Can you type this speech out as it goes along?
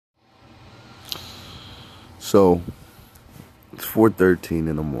So it's 4:13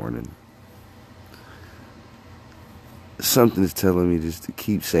 in the morning. Something is telling me just to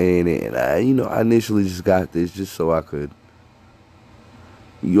keep saying it, and I initially just got this just so I could.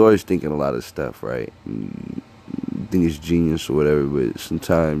 You're always thinking a lot of stuff, right? You think it's genius or whatever, but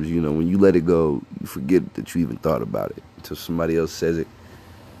sometimes, when you let it go, you forget that you even thought about it until somebody else says it.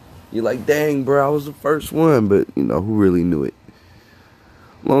 You're like, dang, bro, I was the first one, but, who really knew it?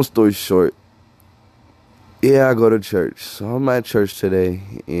 Long story short, yeah, I go to church. So I'm at church today,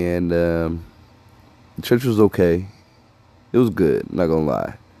 and the church was okay. It was good, I'm not gonna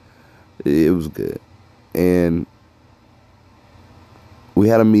lie. It was good. And we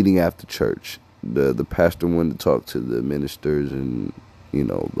had a meeting after church. The pastor wanted to talk to the ministers and,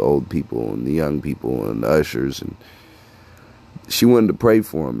 the old people and the young people and the ushers. And she wanted to pray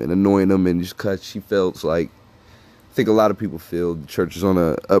for them and anoint them, and just because she felt like, I think a lot of people feel the church is on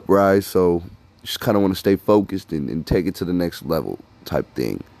a uprise, so just kind of want to stay focused and take it to the next level type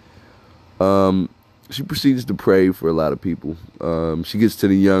thing. She proceeds to pray for a lot of people. She gets to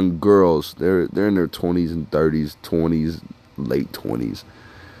the young girls. They're in their 20s and 30s, 20s, late 20s,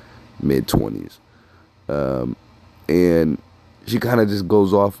 mid 20s. And she kind of just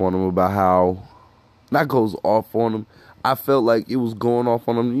goes off on them about how, not goes off on them. I felt like it was going off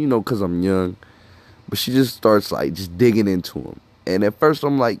on them, because I'm young. But she just starts just digging into them. And at first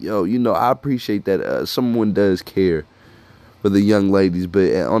I'm like, yo, I appreciate that someone does care for the young ladies.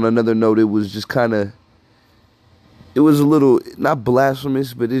 But on another note, it was just it was a little, not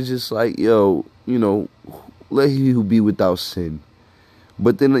blasphemous, but it's just like, yo, let he who be without sin.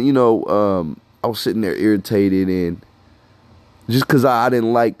 But then, I was sitting there irritated, and just because I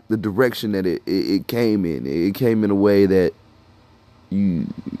didn't like the direction that it came in. It came in a way that you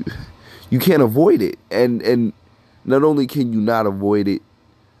can't avoid it. And not only can you not avoid it,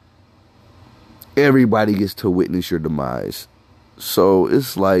 everybody gets to witness your demise. So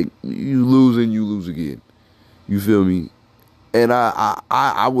it's like you lose and you lose again. You feel me? And I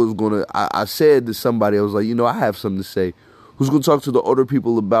said to somebody, I was like, I have something to say. Who's going to talk to the older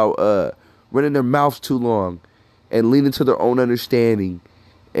people about running their mouths too long and leaning to their own understanding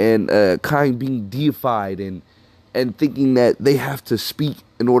and being deified and thinking that they have to speak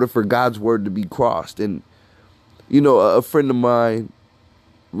in order for God's word to be crossed. And, a friend of mine,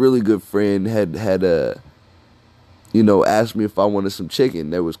 really good friend, had asked me if I wanted some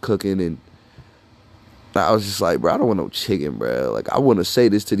chicken that was cooking, and I was just like, bro, I don't want no chicken, bro. Like, I want to say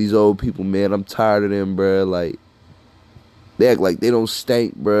this to these old people, man. I'm tired of them, bro. Like, they act like they don't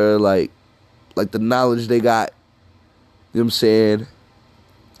stink, bro. Like the knowledge they got, you know what I'm saying,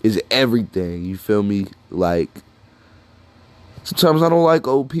 is everything. You feel me? Like, sometimes I don't like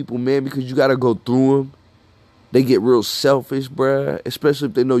old people, man, because you got to go through them. They get real selfish, bruh, especially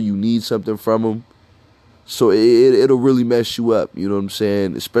if they know you need something from them. So it'll really mess you up, you know what I'm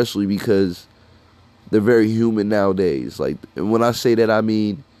saying? Especially because they're very human nowadays. Like, and when I say that, I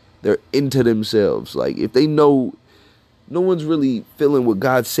mean they're into themselves. Like, if they know no one's really feeling what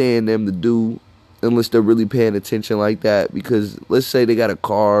God's saying them to do unless they're really paying attention like that. Because let's say they got a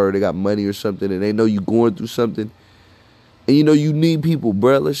car or they got money or something and they know you going through something. And you need people,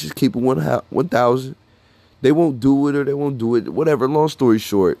 bruh. Let's just keep it 1,000. They won't do it or they won't do it. Whatever. Long story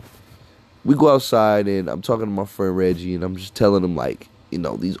short, we go outside and I'm talking to my friend Reggie and I'm just telling him, like,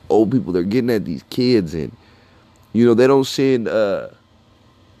 these old people, they're getting at these kids, and, they don't send Oprah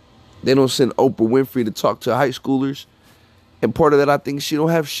Winfrey to talk to high schoolers. And part of that, I think she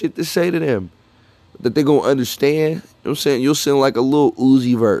don't have shit to say to them that they're going to understand. You know what I'm saying? You'll send like a little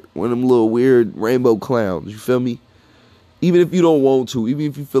Uzi Vert, one of them little weird rainbow clowns. You feel me? Even if you don't want to, even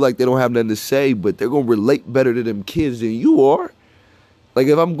if you feel like they don't have nothing to say, but they're going to relate better to them kids than you are. Like,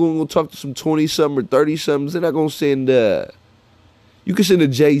 if I'm going to talk to some 20-something or 30-somethings, they're not going to send, you can send a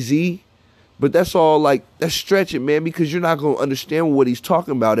Jay-Z, but that's all, like, that's stretching, man, because you're not going to understand what he's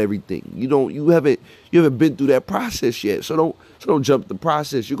talking about, everything. You haven't been through that process yet, so don't jump the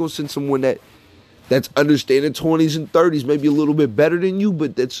process. You're going to send someone that's understanding 20s and 30s, maybe a little bit better than you,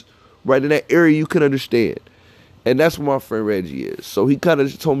 but that's right in that area you can understand. And that's what my friend Reggie is. So he kind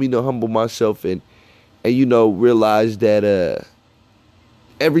of told me to humble myself and realize that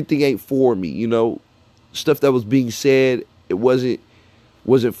everything ain't for me, Stuff that was being said, it wasn't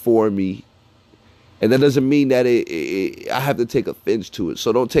for me. And that doesn't mean that I have to take offense to it.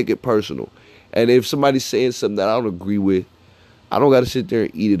 So don't take it personal. And if somebody's saying something that I don't agree with, I don't got to sit there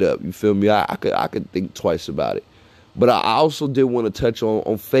and eat it up. You feel me? I could think twice about it. But I also did want to touch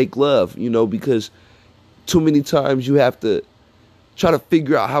on fake love, because too many times you have to try to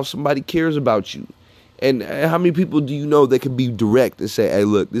figure out how somebody cares about you. And how many people do you know that can be direct and say, hey,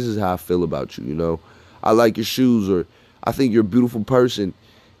 look, this is how I feel about you, I like your shoes, or I think you're a beautiful person.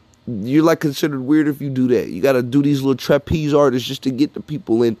 You're like considered weird if you do that. You got to do these little trapeze artists just to get the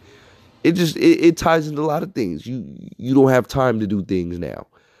people in. It ties into a lot of things. You don't have time to do things now.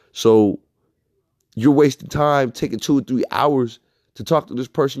 So you're wasting time taking 2 or 3 hours to talk to this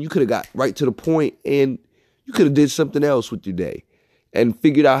person. You could have got right to the point, and you could have did something else with your day and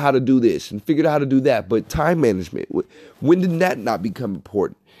figured out how to do this and figured out how to do that. But time management, when did that not become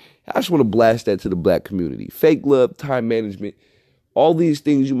important? I just want to blast that to the black community. Fake love, time management, all these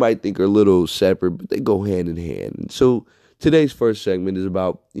things you might think are a little separate, but they go hand in hand. And so today's first segment is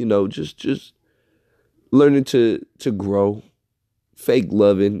about, just learning to grow, fake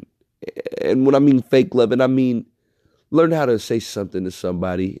loving. And when I mean fake loving, I mean learn how to say something to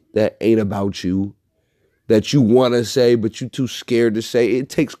somebody that ain't about you, that you want to say, but you too scared to say. It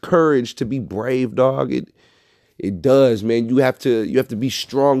takes courage to be brave, dog. It does, man. You have to be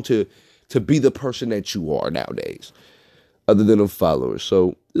strong to be the person that you are nowadays, other than a follower.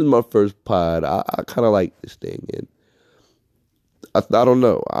 So this is my first pod. I kind of like this thing, and I don't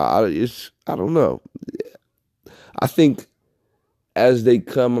know. I don't know. I think as they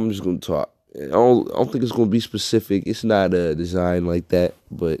come, I'm just gonna talk. I don't think it's gonna be specific. It's not a design like that,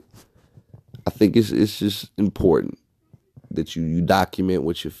 but I think it's just important that you document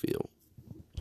what you feel.